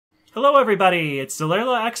Hello, everybody. It's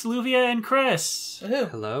Delerla, Axeluvia, and Chris. Woohoo.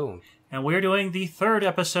 Hello. And we're doing the third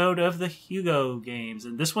episode of the Hugo games.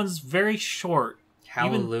 And this one's very short.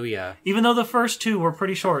 Hallelujah. Even though the first two were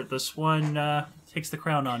pretty short, this one takes the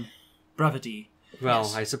crown on brevity. Well,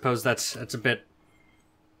 Yes. I suppose that's a bit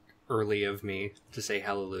early of me to say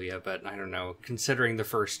hallelujah, but I don't know, considering the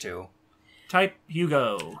first two. Type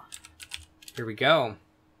Hugo. Here we go.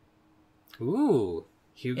 Ooh.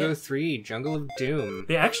 Hugo 3, Jungle of Doom.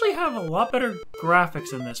 They actually have a lot better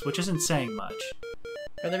graphics in this, which isn't saying much.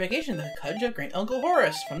 Brother Vacation, the Cudge of Great Uncle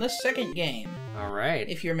Horace from the second game. Alright.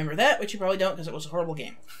 If you remember that, which you probably don't because it was a horrible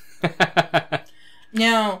game.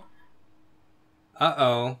 Now,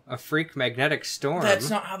 Uh-oh. A freak magnetic storm.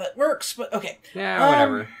 that's not how that works, but okay. Yeah,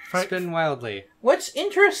 whatever. Right. Spin wildly. What's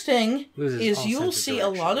interesting Loses is all you'll sense of see a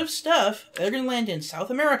lot direction. of stuff. They're going to land in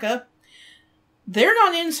South America. They're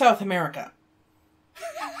not in South America.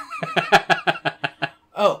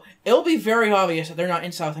 Oh, it'll be very obvious that they're not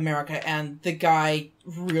in South America, and the guy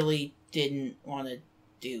really didn't want to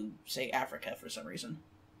do, say, Africa for some reason.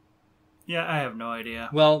 Yeah, I have no idea.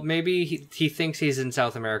 Well, maybe he thinks he's in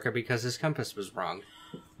South America because his compass was wrong.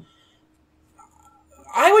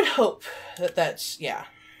 I would hope that that's, yeah.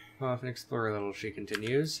 Off and explore a little, she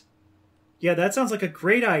continues. Yeah, that sounds like a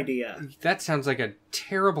great idea. That sounds like a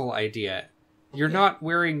terrible idea. You're not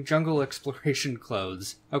wearing jungle exploration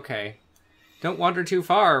clothes. Okay. Don't wander too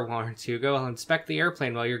far, warns Hugo. I'll inspect the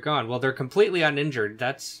airplane while you're gone. Well, they're completely uninjured.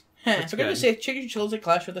 That's For goodness good. sake, chicken chills that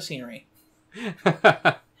clash with the scenery.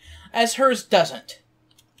 As hers doesn't.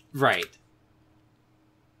 Right.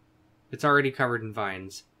 It's already covered in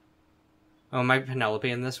vines. Oh, am I Penelope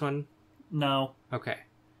in this one? No. Okay.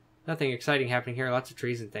 Nothing exciting happening here. Lots of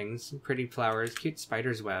trees and things. Pretty flowers. Cute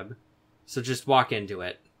spider's web. So just walk into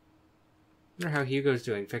it. Wonder how Hugo's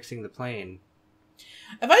doing fixing the plane.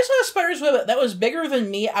 If I saw a spider's web that was bigger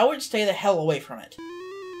than me, I would stay the hell away from it.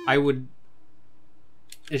 I would...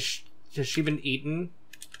 Has she been eaten?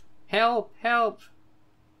 Help! Help!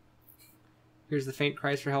 Here's the faint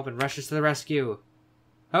cries for help and rushes to the rescue.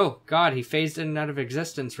 Oh, God, he phased in and out of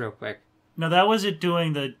existence real quick. No, that was it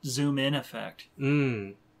doing the zoom in effect.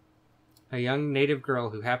 A young native girl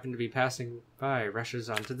who happened to be passing by rushes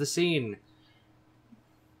onto the scene.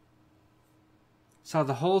 Saw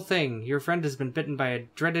the whole thing. Your friend has been bitten by a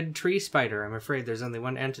dreaded tree spider. I'm afraid there's only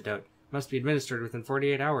one antidote. Must be administered within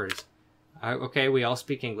 48 hours. Okay, we all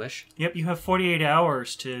speak English. Yep, you have 48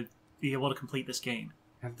 hours to be able to complete this game.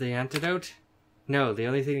 Have the antidote? No, the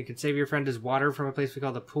only thing that can save your friend is water from a place we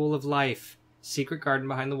call the Pool of Life. Secret garden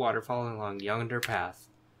behind the waterfall along yonder path.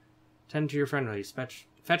 Tend to your friend while you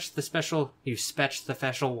fetch the special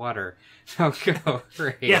water. Oh, go.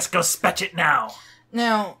 Great. Yes, go spetch it now.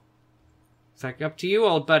 Now, It's like, up to you,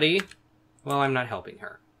 old buddy. Well, I'm not helping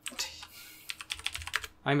her.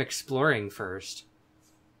 I'm exploring first.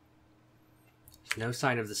 No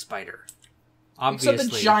sign of the spider. except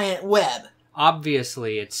the giant web.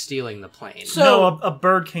 Obviously, it's stealing the plane. So- No, a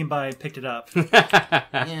bird came by and picked it up.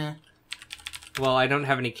 Yeah. Well, I don't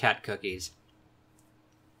have any cat cookies.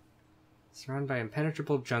 Surrounded by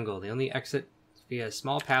impenetrable jungle. The only exit is via a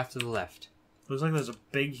small path to the left. Looks like there's a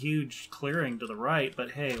big, huge clearing to the right,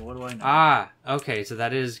 but hey, what do I know? Ah, okay, so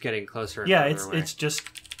that is getting closer and yeah, further it's away. it's just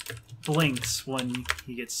blinks when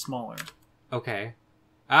he gets smaller. Okay.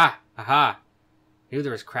 Ah, aha. Knew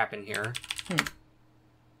there was crap in here.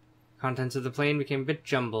 Contents of the plane became a bit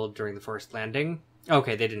jumbled during the forced landing.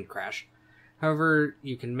 Okay, they didn't crash. However,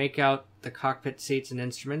 you can make out the cockpit seats and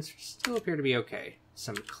instruments, which still appear to be okay.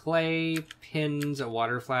 Some clay, pins, a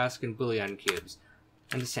water flask, and bouillon cubes.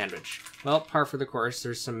 And a sandwich. Well, par for the course.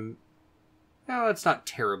 There's some... Well, it's not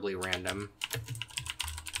terribly random.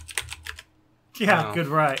 Yeah,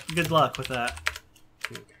 Wow. Good luck with that.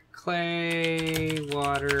 Clay,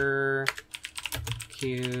 water,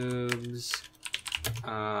 cubes,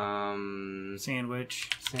 Sandwich.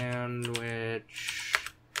 sandwich.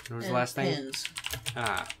 What was the And last thing? pins.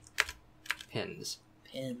 Ah, pins.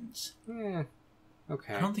 Pins. Yeah,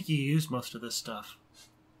 okay. I don't think you use most of this stuff.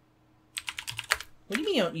 What do you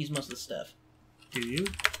mean you don't use most of the stuff? Do you?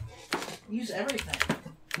 You use everything.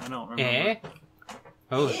 I don't remember. Eh?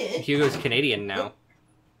 Oh, Eh? Hugo's Canadian now.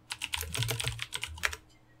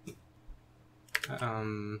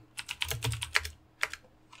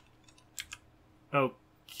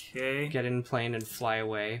 Okay. Get in plane and fly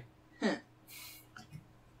away.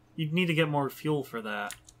 You'd need to get more fuel for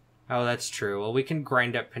that. Oh, that's true. Well, we can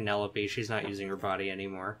grind up Penelope. She's not using her body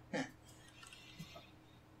anymore.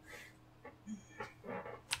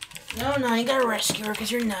 No, you gotta rescue her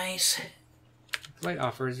because you're nice. Flight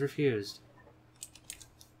offer is refused.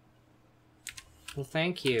 Well,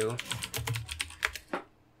 thank you.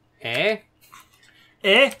 Eh?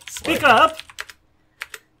 Speak up!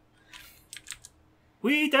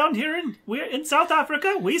 We're in South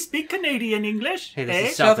Africa, we speak Canadian English. Hey,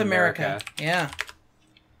 this is South America. Yeah.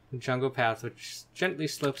 Jungle path, which gently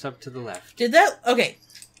slopes up to the left. Did that... Okay.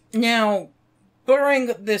 Now,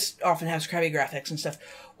 barring this often has crabby graphics and stuff,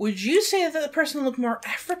 would you say that the person looked more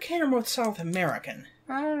African or more South American?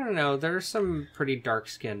 I don't know. There are some pretty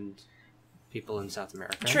dark-skinned people in South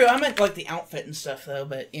America. True, I meant like the outfit and stuff, though,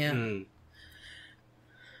 but yeah.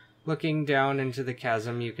 Looking down into the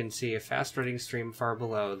chasm, you can see a fast-running stream far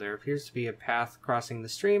below. There appears to be a path crossing the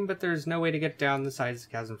stream, but there's no way to get down the sides of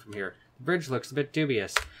the chasm from here. The bridge looks a bit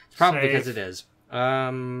dubious. It's probably because it is.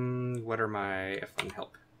 What are my F1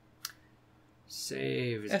 help?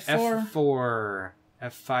 Save is F4. F4.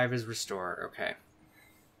 F5 is restore. Okay.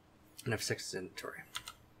 And F6 is inventory.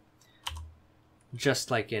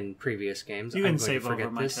 Just like in previous games, You I'm can going save to forget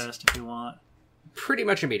over my this test if you want. pretty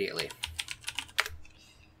much immediately.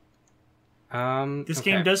 This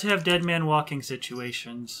game does have dead man walking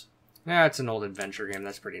situations. Yeah, it's an old adventure game.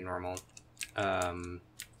 That's pretty normal.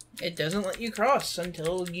 It doesn't let you cross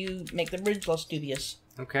until you make the bridge less dubious.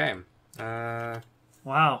 Okay. Wow,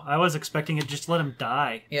 I was expecting it just to let him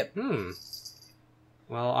die. Yep.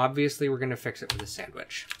 Well, obviously we're going to fix it with a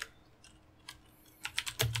sandwich.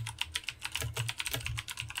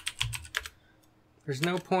 There's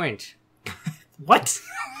no point. What?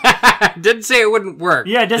 Didn't say it wouldn't work.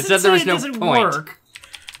 Yeah, it doesn't said say there was it no doesn't point. work.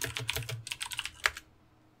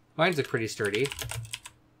 Mine's look pretty sturdy.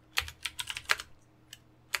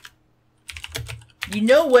 You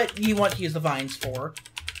know what you want to use the vines for.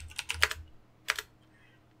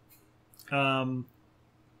 Well,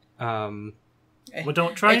 Well,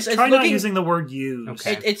 don't try. It's Try not looking- using the word "use."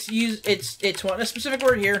 Okay. It's wanting a specific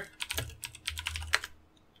word here.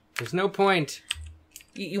 There's no point.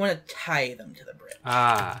 You want to tie them to the bridge.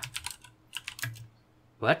 Ah.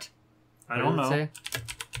 What? I What don't did it know. say?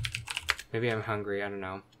 Maybe I'm hungry. I don't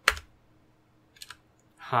know.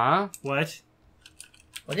 Huh? What?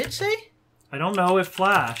 What did it say? I don't know. It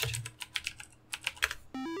flashed.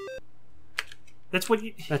 That's what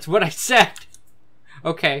you. That's what I said.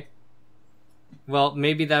 Okay. Well,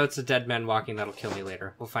 maybe that's a dead man walking that'll kill me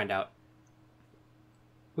later. We'll find out.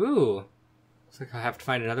 Ooh. Looks like I'll have to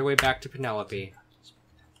find another way back to Penelope.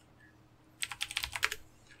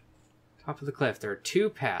 Top of the cliff. There are two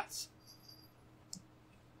paths.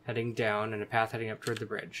 Heading down and a path heading up toward the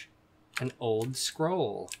bridge. An old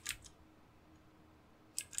scroll.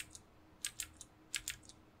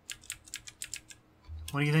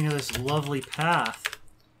 What do you think of this lovely path?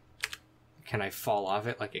 Can I fall off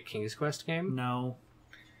it like a King's Quest game? No.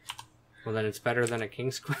 Well, then it's better than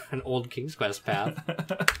an old King's Quest path.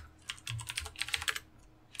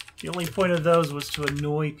 The only point of those was to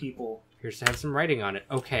annoy people. Appears to have some writing on it.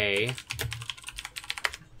 Okay.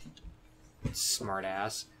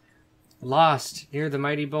 Smartass. Lost near the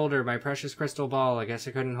mighty boulder, my precious crystal ball. I guess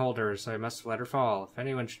I couldn't hold her, so I must let her fall. If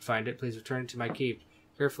anyone should find it, please return it to my keep.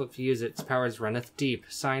 Careful if you use it, its powers runneth deep.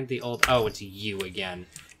 Signed the old... Oh, it's you again.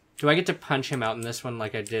 Do I get to punch him out in this one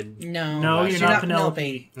like I did? No. No, you're You're not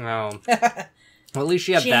Penelope. Oh. Well, at least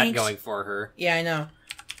she had that Jinx. going for her. Yeah, I know.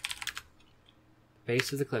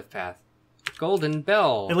 Base of the cliff path. Golden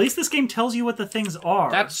bell. At least this game tells you what the things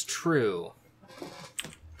are. That's true.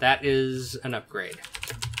 That is an upgrade.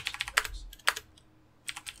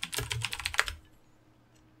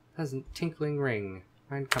 Pleasant tinkling ring.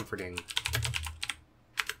 Find comforting.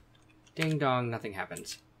 Ding dong, nothing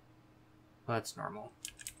happens. Well, that's normal.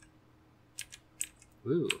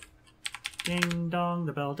 Ooh. Ding dong,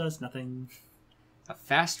 the bell does nothing. A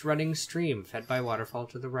fast-running stream fed by waterfall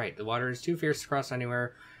to the right. The water is too fierce to cross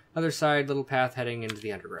anywhere. Other side, little path heading into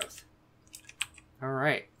the undergrowth.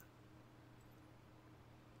 Alright.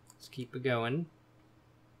 Let's keep it going.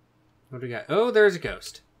 What do we got? Oh, there's a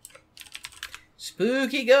ghost.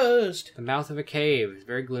 Spooky ghost. The mouth of a cave. It's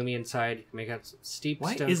very gloomy inside. You can make out some steep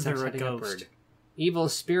Why stone is there steps a heading ghost? upward. Evil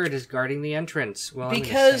spirit is guarding the entrance. Well, I'm gonna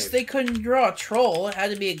Because save. they couldn't draw a troll, it had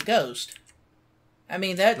to be a ghost. I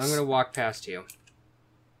mean, that's... I'm gonna walk past you.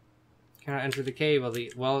 Cannot enter the cave.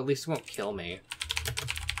 Well, at least it won't kill me.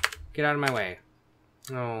 Get out of my way.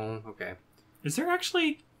 Oh, okay. Is there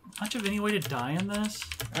actually much of any way to die in this?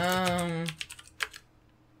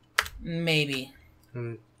 Maybe.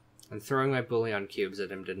 And throwing my bullion cubes at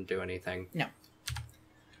him didn't do anything. No.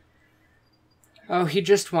 Oh, he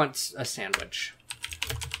just wants a sandwich.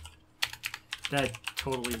 That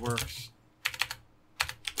totally works.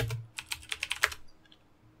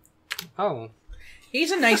 Oh,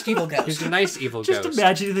 He's a nice evil ghost. he's a nice evil Just ghost.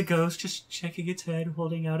 imagining the ghost just checking its head,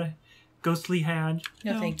 holding out a ghostly hand.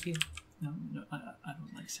 No, thank you. No, I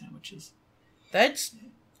don't like sandwiches. That's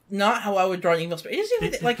not how I would draw an evil spirit. It doesn't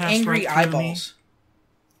even It like passed angry right through eyeballs.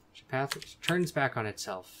 Path turns back on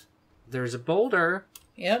itself. There's a boulder.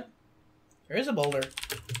 Yep. There is a boulder.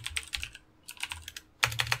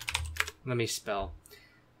 Let me spell.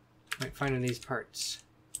 Might find in these parts.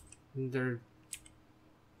 They're...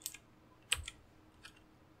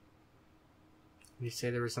 Did you say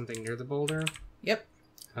there was something near the boulder? Yep.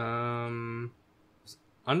 Under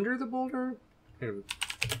the boulder?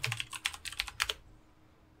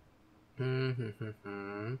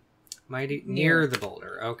 Mighty near the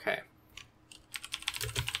boulder. Okay.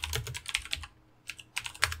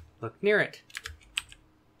 Look near it.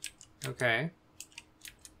 Okay.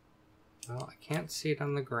 Well, I can't see it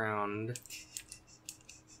on the ground.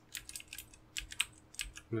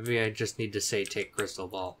 Maybe I just need to say take crystal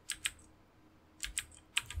ball.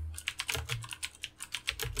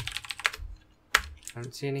 I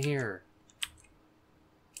don't see any here.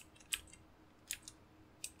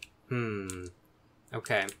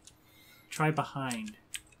 Okay. Try behind.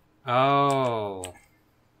 Oh.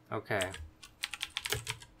 Okay.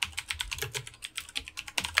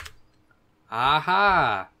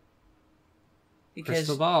 Aha! Because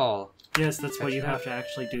Crystal ball. Yes, that's what you have to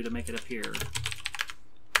actually do to make it appear.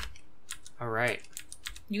 Alright.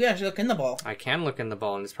 you can actually look in the ball. I can look in the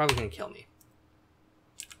ball and it's probably going to kill me.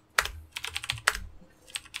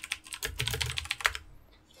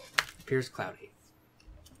 Appears cloudy.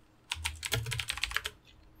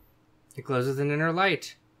 It glows with an inner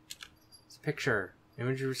light. It's a picture.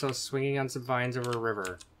 Image of yourself swinging on some vines over a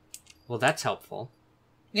river. Well, that's helpful.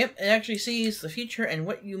 Yep, it actually sees the future and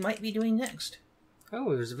what you might be doing next.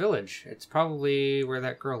 Oh, there's a village. It's probably where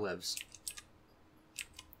that girl lives.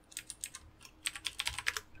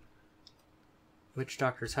 Witch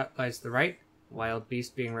doctor's hut lies to the right. Wild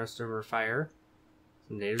beast being roasted over a fire.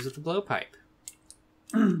 Some natives with a blowpipe.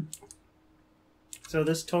 So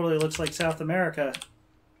this totally looks like South America.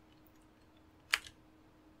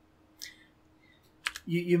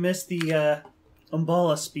 You missed the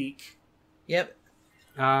Umbala speak. Yep.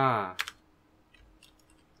 Ah.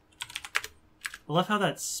 I love how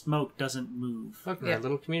that smoke doesn't move. Look, Yeah. our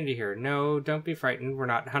little community here. No, don't be frightened. We're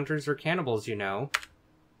not hunters or cannibals, you know.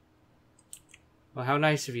 Well, how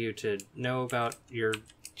nice of you to know about your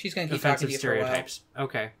She's gonna keep talking offensive to you for a while. stereotypes.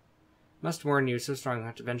 Okay. Must warn you, so strong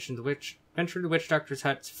not to venture the witch doctor's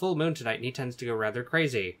hut. It's full moon tonight, and he tends to go rather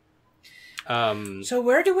crazy. So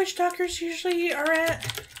where do witch doctors usually are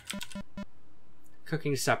at?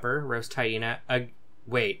 Cooking supper, roast hyena.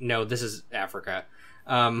 Wait, no, this is Africa.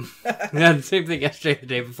 Yeah, the same thing yesterday, the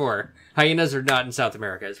day before. Hyenas are not in South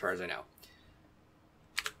America, as far as I know.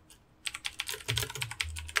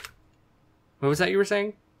 What was that you were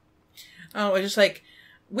saying? Oh, it's just like,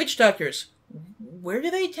 witch doctors, where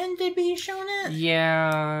do they tend to be shown at?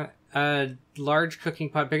 Yeah, a large cooking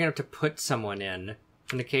pot big enough to put someone in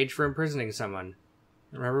a cage for imprisoning someone.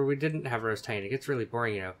 Remember, we didn't have roast hyena. It gets really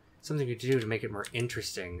boring, you know. Something you do to make it more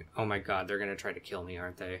interesting. Oh my god, they're gonna try to kill me,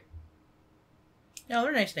 aren't they? No,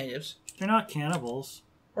 they're nice natives. They're not cannibals.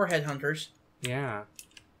 Or headhunters. Yeah.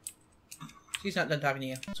 She's not done talking to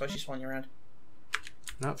you. That's why she's following you around.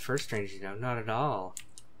 Not the first stranger, you know. Not at all.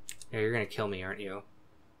 Yeah, you're gonna kill me, aren't you?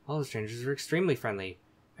 All the strangers are extremely friendly.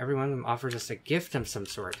 Every one of them offers us a gift of some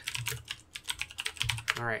sort.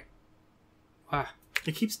 Alright. Ah,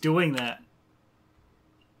 It keeps doing that.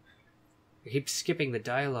 I keep skipping the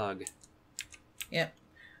dialogue. Yep.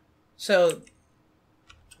 So,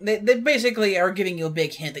 they basically are giving you a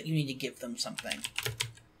big hint that you need to give them something.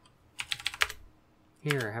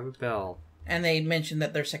 Here, have a bell. And they mention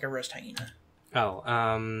that they're sick of roast hyena. Oh,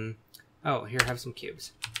 oh, here, have some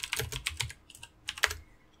cubes.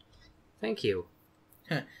 Thank you.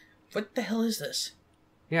 Huh. What the hell is this?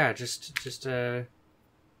 Yeah, just a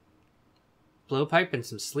blowpipe and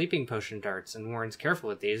some sleeping potion darts. And Warren's careful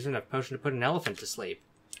with these. There's enough potion to put an elephant to sleep.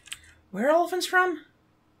 Where are elephants from?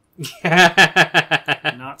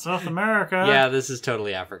 Not South America. Yeah, this is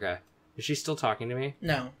totally Africa. Is she still talking to me?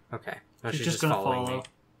 No. Okay. No, She's she's just just gonna following follow. me.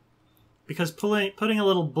 Because putting a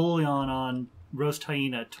little bouillon on roast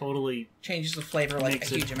hyena totally Changes the flavor like a makes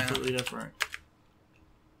huge it amount. completely different.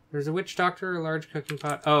 There's a witch doctor, a large cooking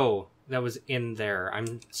pot. Oh, that was in there.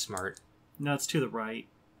 I'm smart. No, it's to the right.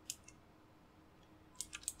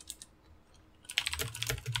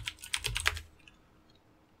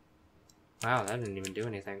 Wow, that didn't even do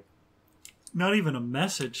anything. Not even a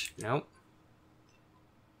message. Nope.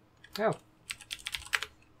 Oh.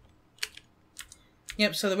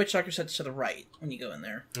 Yep, so the witch doctor sits to the right when you go in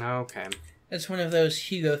there. Okay. It's one of those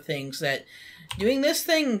Hugo things that doing this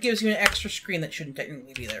thing gives you an extra screen that shouldn't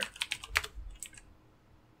technically be there.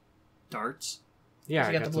 Darts? Yeah, I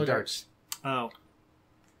I got got the some blue darts. Oh.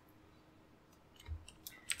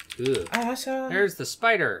 Ugh. I saw. There's the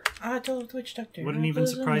spider. I told the witch doctor. Wouldn't I even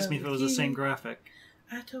was in surprise love me if it with was the same you. graphic.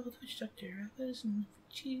 I told the witch doctor I was in love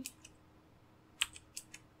with you.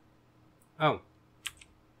 Oh.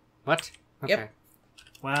 What? Okay. Yep.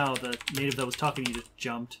 Wow, the native that was talking to you just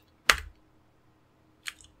jumped.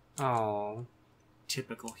 Oh.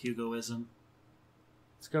 Typical Hugoism.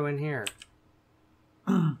 Let's go in here.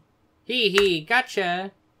 Hee,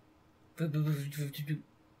 gotcha.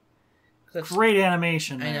 That's, Great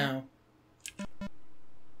animation I there. know.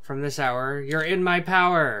 From this hour, you're in my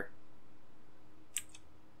power.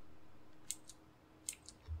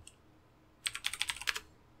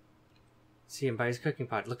 See him by his cooking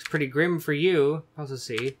pot. Looks pretty grim for you. Also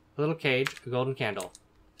see a little cage, a golden candle.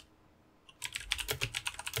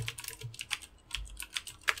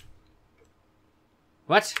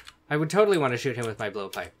 What? I would totally want to shoot him with my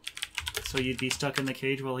blowpipe. So you'd be stuck in the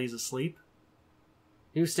cage while he's asleep?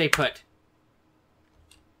 You stay put.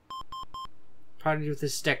 Prodded you with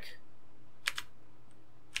his stick.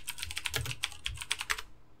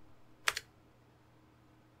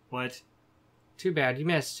 What? Too bad, you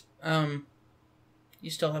missed. You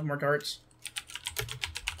still have more darts.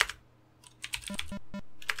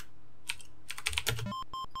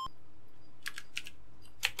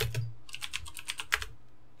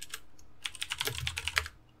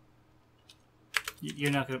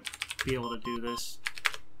 You're not going to be able to do this.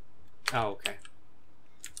 Oh, okay.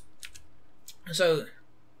 So, Let's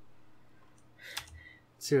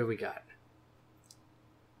see what we got.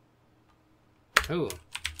 Ooh.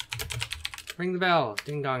 Ring the bell.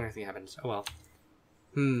 Ding dong, nothing happens. Oh well.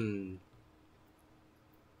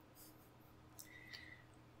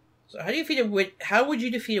 so how do you defeat a witch? How would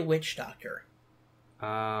you defeat a witch doctor?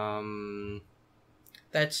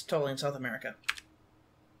 That's totally in South America.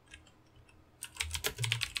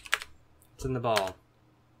 It's in the ball.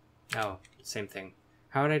 Oh, same thing.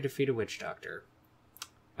 How would I defeat a witch doctor?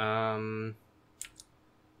 I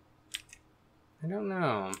don't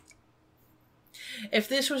know. If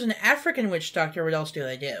this was an African witch doctor, what else do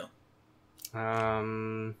they do?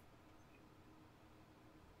 I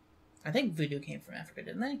think voodoo came from Africa,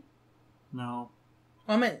 didn't they? No.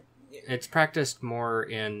 Well, I meant It's practiced more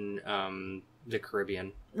in the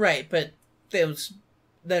Caribbean. right, but those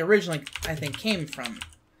that originally I think came from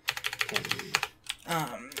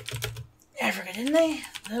Africa, didn't they?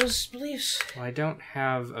 Those beliefs. Well, I don't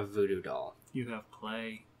have a voodoo doll. You have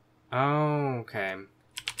play. Oh, okay.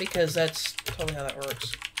 Because that's totally how that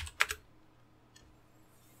works.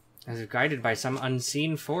 As if guided by some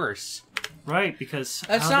unseen force. Right, because...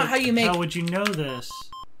 That's not how you make- How would you know this?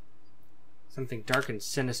 Something dark and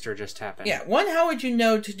sinister just happened. Yeah, one, how would you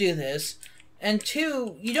know to do this? And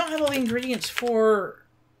two, you don't have all the ingredients for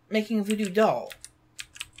making a voodoo doll.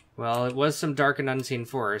 Well, it was some dark and unseen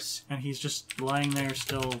force. And he's just lying there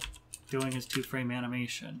still doing his 2-frame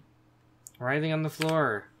animation. Writhing on the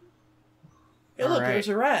floor. Hey, look, Alright. there's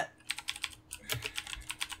a rat.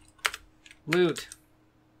 Loot.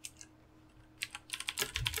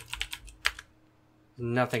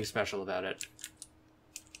 Nothing special about it.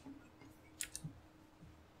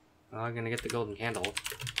 Well, I'm gonna get the golden candle.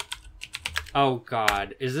 Oh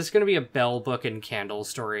god. Is this gonna be a bell, book, and candle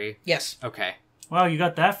story? Yes. Okay. Wow, you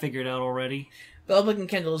got that figured out already. Bell, Book, and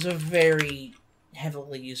Candle is a very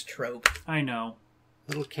heavily used trope. I know.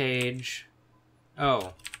 Little cage.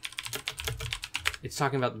 Oh. It's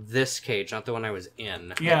talking about this cage, not the one I was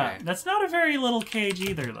in. Yeah, Okay. that's not a very little cage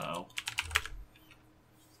either, though.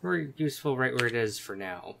 Very useful right where it is for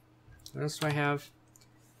now. What else do I have?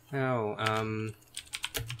 Oh,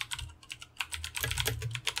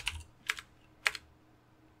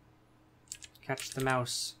 catch the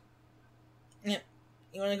mouse.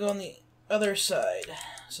 You want to go on the other side,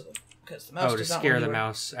 so because the mouse Oh, to does not scare want the you-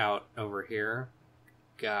 mouse out over here.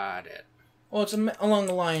 Got it. Well, it's along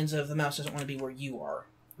the lines of the mouse doesn't want to be where you are.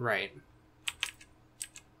 Right.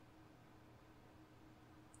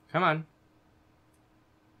 Come on.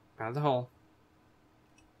 Out of the hole.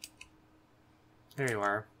 There you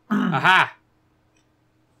are. Aha!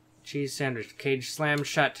 Cheese sandwich. Cage slammed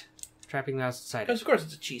shut. Trapping the mouse inside Because it. of course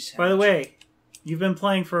it's a cheese By the sandwich. way, you've been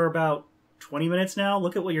playing for about 20 minutes now.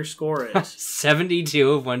 Look at what your score is.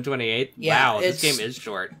 72 of 128? Yeah, wow, this it's- game is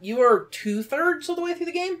short. You are 2/3 of the way through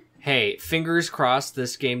the game. Hey, fingers crossed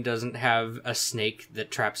this game doesn't have a snake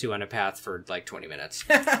that traps you on a path for like 20 minutes.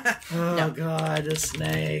 Oh No. god, a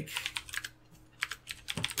snake.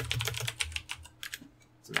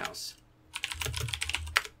 It's a mouse.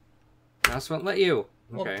 Mouse won't let you.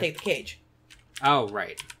 We'll Okay. take the cage. Oh,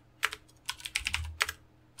 right.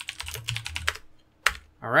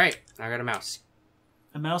 Alright, I got a mouse.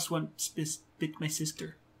 A mouse once bit my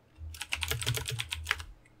sister.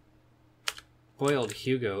 Boiled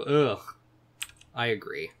Hugo. Ugh. I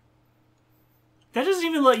agree. That doesn't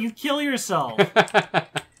even let you kill yourself.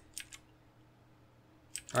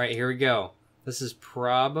 Alright, here we go. This is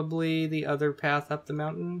probably the other path up the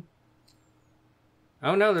mountain.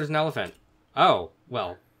 Oh no, there's an elephant. Oh,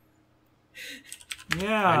 well.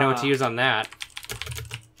 Yeah. I know what to use on that.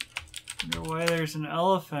 No way there's an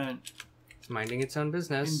elephant It's minding its own in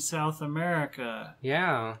business. South America.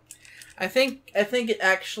 Yeah. I think it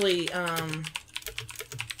actually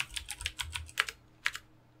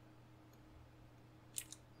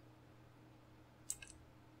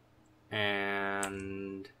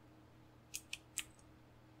And...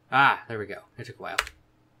 Ah, there we go. It took a while.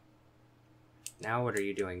 Now what are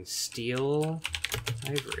you doing? Steel?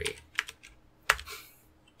 Ivory.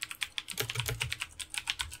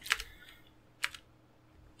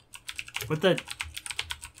 What the...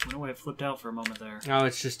 I don't know why it flipped out for a moment there. Oh,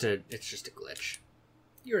 it's just a glitch.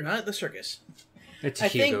 you're not at the circus. It's a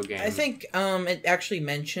Hugo game. I think it actually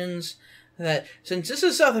mentions that since this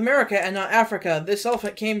is South America and not Africa, this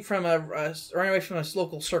elephant came from ran away from a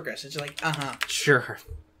local circus. It's like, Sure.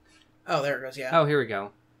 Oh, there it goes. Yeah. Oh, here we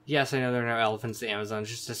go. Yes, I know there are no elephants in the Amazon.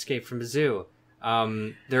 Just escaped from a zoo.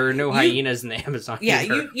 There are no hyenas in the Amazon. Yeah,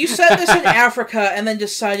 either. you said this in Africa and then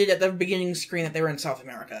decided at the beginning screen that they were in South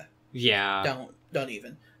America. Yeah. Don't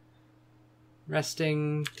even.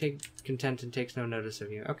 Resting, content, and takes no notice of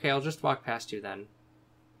you. Okay, I'll just walk past you then.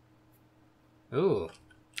 Ooh.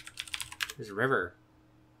 There's a river.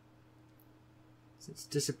 It's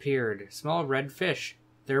disappeared. Small red fish.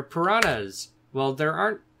 They're piranhas. Well, there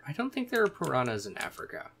aren't... I don't think there are piranhas in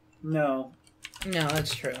Africa. No. No,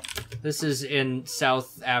 that's true. This is in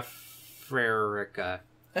South Africa.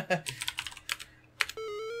 I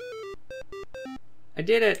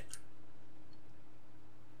did it!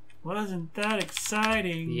 Wasn't that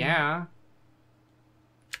exciting? Yeah.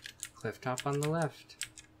 Cliff top on the left.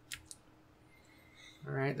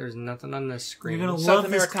 Alright, there's nothing on this screen. You're gonna South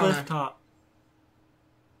love this Americana. cliff top.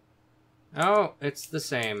 Oh, it's the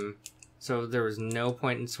same. So there was no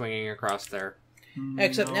point in swinging across there.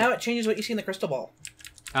 Except No. now it changes what you see in the crystal ball.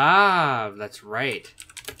 Ah, that's right.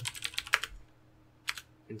 You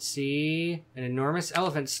can see an enormous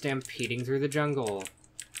elephant stampeding through the jungle.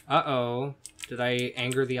 Uh-oh. Did I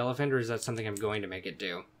anger the elephant, or is that something I'm going to make it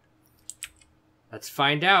do? Let's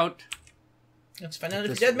find out. Let's find out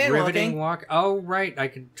if This dead man riveting walking. walk. Oh, right. I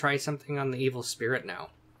could try something on the evil spirit now.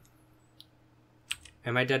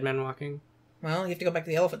 Am I dead man walking? Well, you have to go back to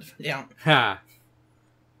the elephant to find out. Ha!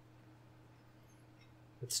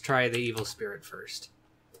 Let's try the evil spirit first.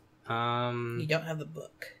 You don't have the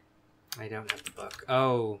book. I don't have the book.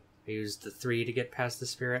 Oh, I used the 3 to get past the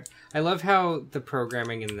spirit. I love how the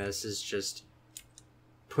programming in this is just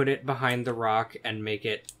put it behind the rock and make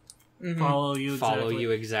it Mhm. Follow you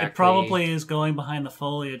exactly. exactly. It probably is going behind the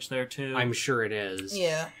foliage there, too. I'm sure it is.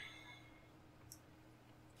 Yeah.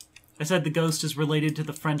 I said the ghost is related to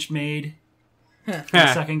the French maid Huh. in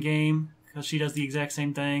the second game, because she does the exact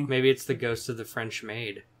same thing. Maybe it's the ghost of the French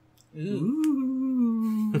maid.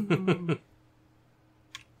 Ooh. Ooh.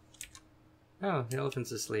 Oh, the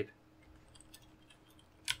elephant's asleep.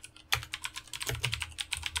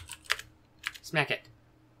 Smack it.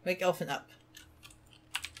 Wake elephant up.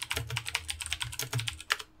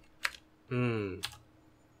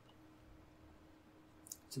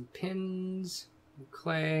 Some pins,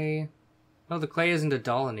 clay. Oh, the clay isn't a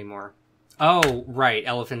doll anymore. Oh, right,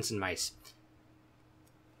 elephants and mice.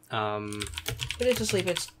 But it's asleep.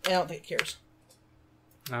 I don't think it cares.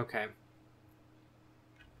 Okay.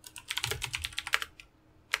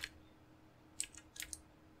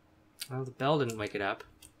 Well, the bell didn't wake it up.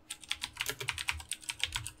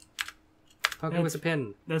 Poke it with a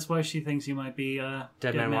pin. That's why she thinks you might be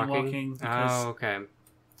Dead man walking? because Oh, okay.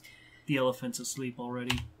 the elephant's asleep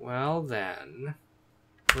already. Well, then,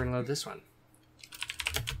 we're gonna load this one.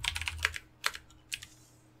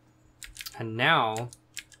 And now,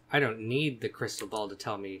 I don't need the crystal ball to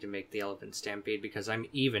tell me to make the elephant stampede because I'm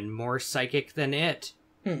even more psychic than it.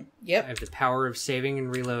 I Yep. have the power of saving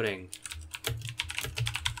and reloading.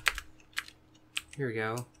 Here we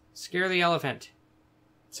go. Scare the elephant.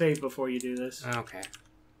 Save before you do this. Okay.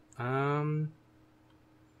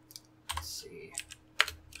 Let's see.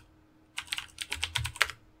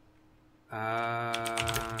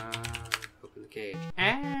 Open the cage.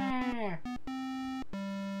 Ah!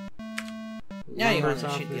 Now you Lumbers wanna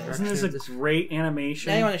off shoot in the Isn't direction this of a great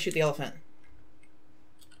animation? Now you want to shoot the elephant.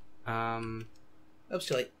 Um, Oops,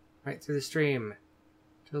 too late. right through the stream.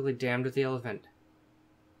 Totally damned with the elephant.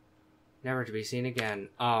 Never to be seen again.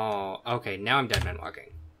 Oh, okay. Now I'm dead man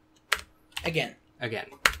walking. Again.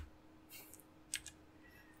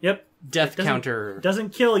 Yep. Death counter. Doesn't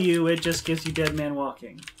kill you, it just gives you dead man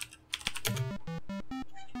walking.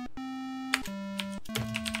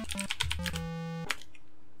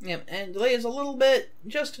 Yep, and delay is a little bit,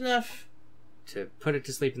 just enough. To put it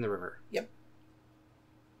to sleep in the river. Yep.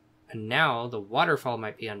 And now the waterfall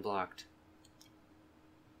might be unblocked.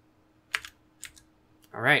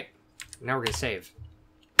 Alright. Now we're going to save.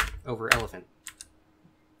 Over elephant.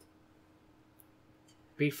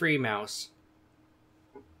 Be free, mouse.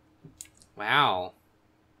 Wow.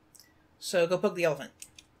 So go poke the elephant.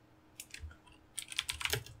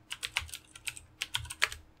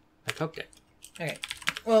 I poked it. Okay.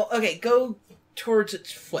 Well, okay, go towards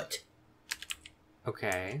its foot.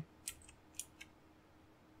 Okay.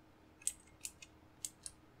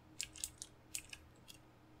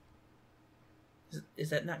 Is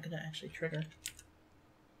that not going to actually trigger?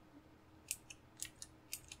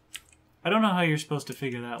 I don't know how you're supposed to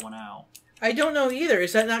figure that one out. I don't know either.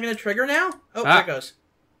 Is that not going to trigger now? Oh, Ah. there it goes.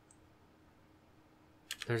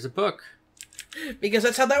 There's a book. Because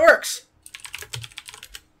that's how that works.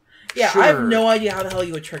 Yeah, Sure. I have no idea how the hell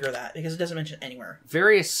you would trigger that, because it doesn't mention anywhere.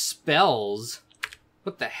 Various spells.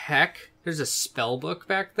 What the heck? There's a spell book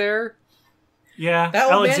back there? Yeah,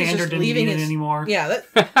 That old man is Alexander just didn't leaving need it his- anymore. Yeah,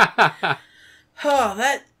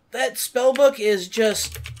 that... that spell book is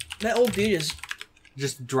just... That old dude is...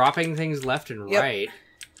 Just dropping things left and Yep. right.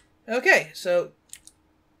 Okay, so...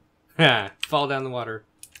 Fall down the water.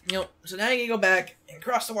 So now you can go back and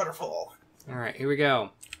cross the waterfall. Alright, here we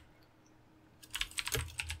go.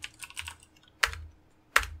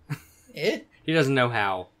 Eh? He doesn't know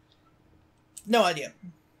how. No idea.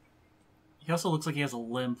 He also looks like he has a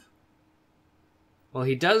limp. Well,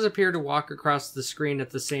 he does appear to walk across the screen at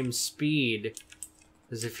the same speed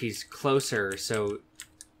as if he's closer, so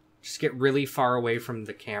just get really far away from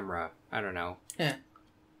the camera. I don't know. Eh.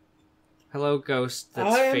 Hello, ghost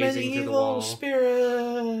that's I am an phasing through the evil wall.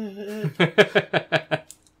 spirit.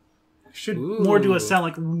 Should Ooh. more do a sound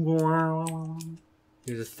like...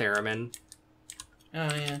 Here's a theremin.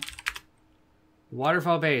 Oh, yeah.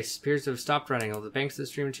 Waterfall base appears to have stopped running. Although the banks of the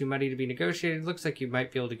stream are too muddy to be negotiated, looks like you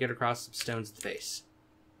might be able to get across some stones at the base.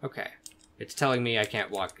 Okay. It's telling me I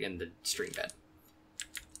can't walk in the stream bed.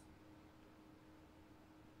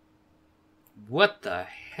 What the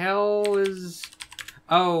hell is...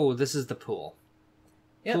 Oh, this is the pool.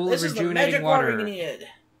 Yep, Pool of this is the rejuvenating magic water water. you needed.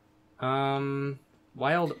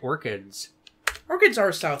 Wild orchids. Orchids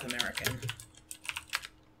are South American.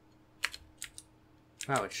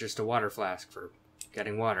 Wow, it's just a water flask for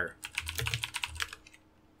getting water.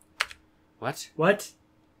 What? What?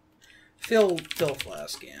 Fill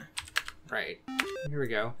flask, yeah. Right. Here we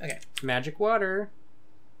go. Okay. Magic water.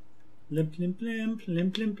 Limp, limp, limp,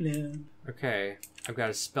 limp, limp, limp. Okay. I've got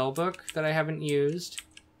a spell book that I haven't used.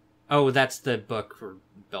 Oh, that's the book for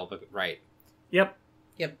spell book. Right. Yep.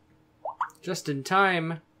 Just in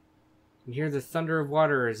time. You hear the thunder of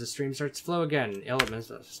water as the stream starts to flow again. Elements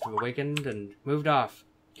must have awakened and moved off.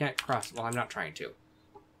 Can't cross. Well, I'm not trying to.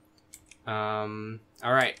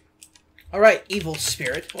 Alright. Alright, evil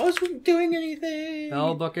spirit. Wasn't doing anything.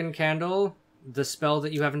 Spell book and candle. The spell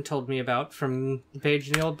that you haven't told me about from the page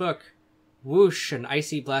in the old book. Whoosh, an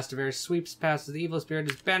icy blast of air sweeps past as the evil spirit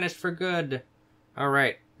is banished for good.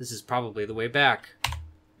 Alright, this is probably the way back.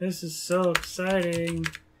 This is so exciting.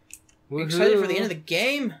 You excited for the end of the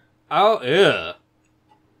game? Oh, ew.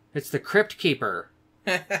 It's the Crypt Keeper.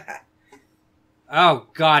 Oh,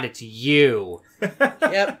 God, it's you.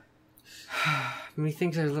 Yep.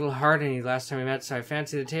 Methinks I was a little hard on you last time we met, so I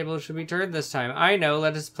fancy the table should be turned this time. I know,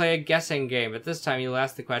 let us play a guessing game, but this time you'll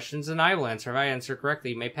ask the questions and I will answer. If I answer correctly,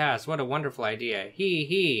 you may pass. What a wonderful idea.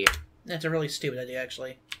 He. That's a really stupid idea,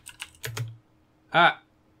 actually. Ah.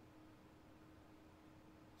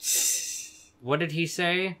 What did he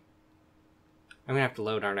say? I'm gonna have to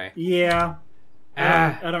load, aren't I? Yeah.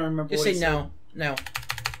 Ah. I don't remember Just what say he said. no. No.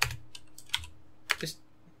 Just...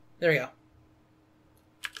 There we go.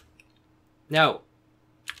 No.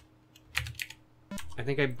 I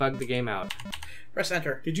think I bugged the game out. Press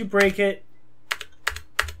enter. Did you break it?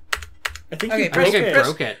 I think Okay, you I broke think I it.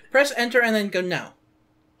 broke it. Press enter and then go no.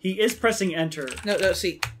 He is pressing enter. No,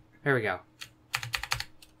 see. There we go.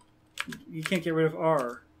 You can't get rid of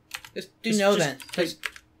R. Just do Just- no just then.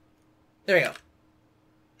 There we go.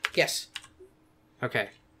 Yes. Okay.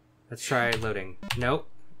 Let's try loading. Nope.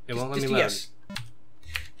 It won't let me Just load. yes.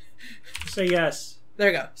 Say yes. There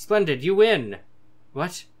we go. Splendid, you win.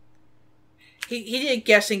 What? He did a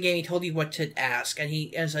guessing game. He told you what to ask, and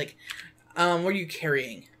he was like, "What are you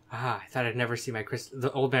carrying?" I thought I'd never see my crystal.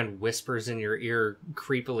 The old man whispers in your ear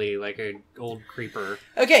creepily like an old creeper.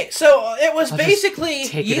 Okay, so it was I'll just basically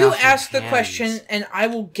take it you off your asked the hands. question, and I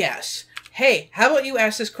will guess. Hey, how about you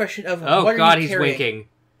ask this question of Oh what are god, you he's carrying? winking.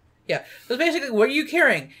 Yeah, so basically, what are you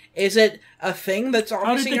carrying? Is it a thing that's How did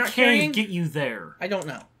obviously the not cave carrying? get you there? I don't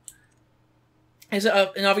know. Is it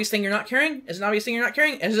an obvious thing you're not carrying? Is it an obvious thing you're not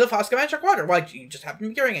carrying? Is it a flask of magic water? Why, you just happen to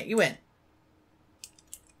be carrying it. You win.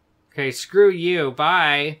 Okay, screw you.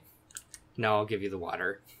 Bye. No, I'll give you the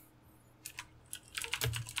water.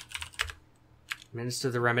 Minister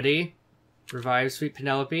the remedy. Revive sweet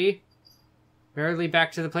Penelope. Merrily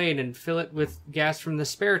back to the plane and fill it with gas from the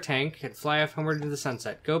spare tank and fly off homeward into the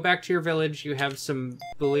sunset. Go back to your village. You have some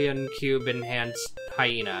bullion cube enhanced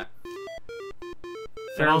hyena.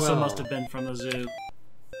 That also Farewell. must have been from the zoo.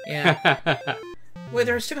 Yeah. Wait,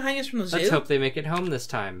 there are still hyenas from the zoo? Let's hope they make it home this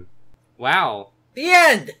time. Wow. The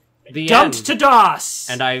end! The Dumped end. to DOS!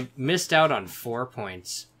 And I missed out on 4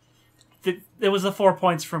 points. It was the 4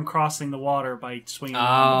 points from crossing the water by swinging on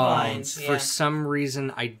the vines. yeah. For some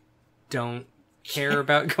reason, I don't care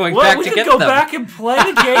about going Well, back we to could get go them. back and play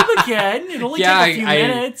the game again. It'll only take a few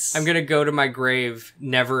minutes. I'm gonna go to my grave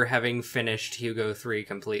never having finished Hugo 3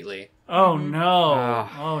 completely. Oh no!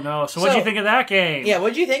 Ah. Oh no! So what do you think of that game? Yeah,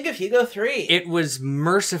 what'd you think of Hugo 3? It was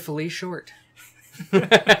mercifully short.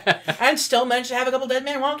 And still managed to have a couple Dead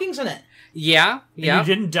Man Walkings in it. Yeah. You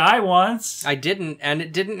didn't die once. I didn't, and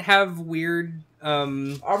it didn't have weird,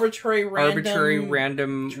 Arbitrary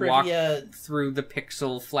random walk trivia. through the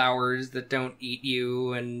pixel flowers that don't eat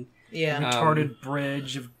you, and Yeah. Retarded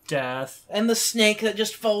bridge of death. And the snake that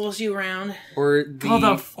just follows you around. or the Oh,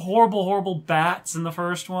 the horrible bats in the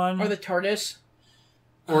first one. Or the TARDIS.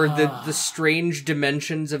 the strange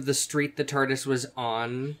dimensions of the street the TARDIS was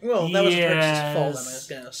on. Well, that was the TARDIS's Yes. fault, I was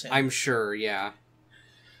going to say. I'm sure, yeah.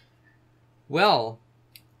 Well,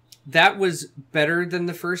 that was better than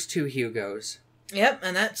the first 2 Hugos. Yep,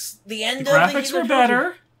 and that's the end The of the graphics Hugo were trilogy.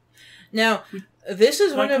 better. Now, this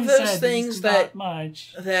is Like one of we those said, things this is that not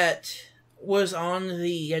much. was on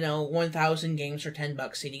the 1,000 games for $10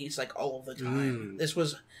 CDs like all of the time. This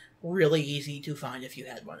was really easy to find if you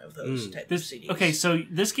had one of those type of CDs. Okay, so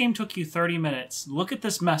this game took you 30 minutes. Look at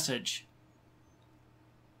this message.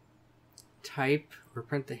 Type or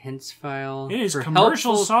print the hints file. It is for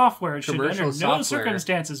commercial helpful- software. It should commercial under no software.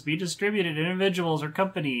 circumstances be distributed to individuals or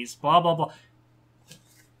companies. Blah, blah, blah.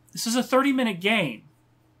 This is a 30-minute game.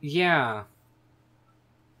 Yeah.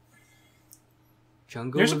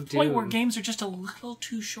 Jungle There's a of point Doom. where games are just a little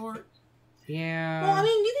too short. Yeah. Well, I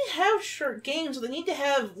mean, you can have short games, but they need to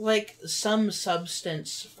have, some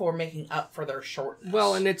substance for making up for their shortness.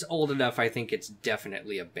 Well, and it's old enough, I think it's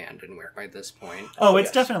definitely abandonware by this point. Oh, it's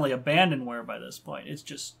yes. definitely abandonware by this point. It's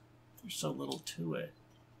just, there's so little to it.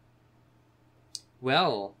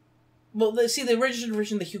 Well, Well, the registered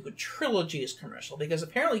version of the Hugo trilogy is commercial, because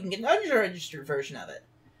apparently you can get an unregistered version of it.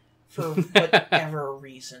 For whatever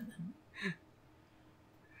reason.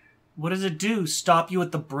 What does it do? Stop you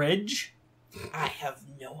at the bridge? I have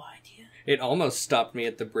no idea. it almost stopped me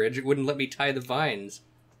at the bridge. It wouldn't let me tie the vines.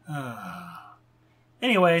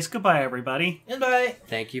 Anyways, goodbye, everybody. And bye.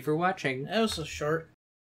 Thank you for watching. That was so short.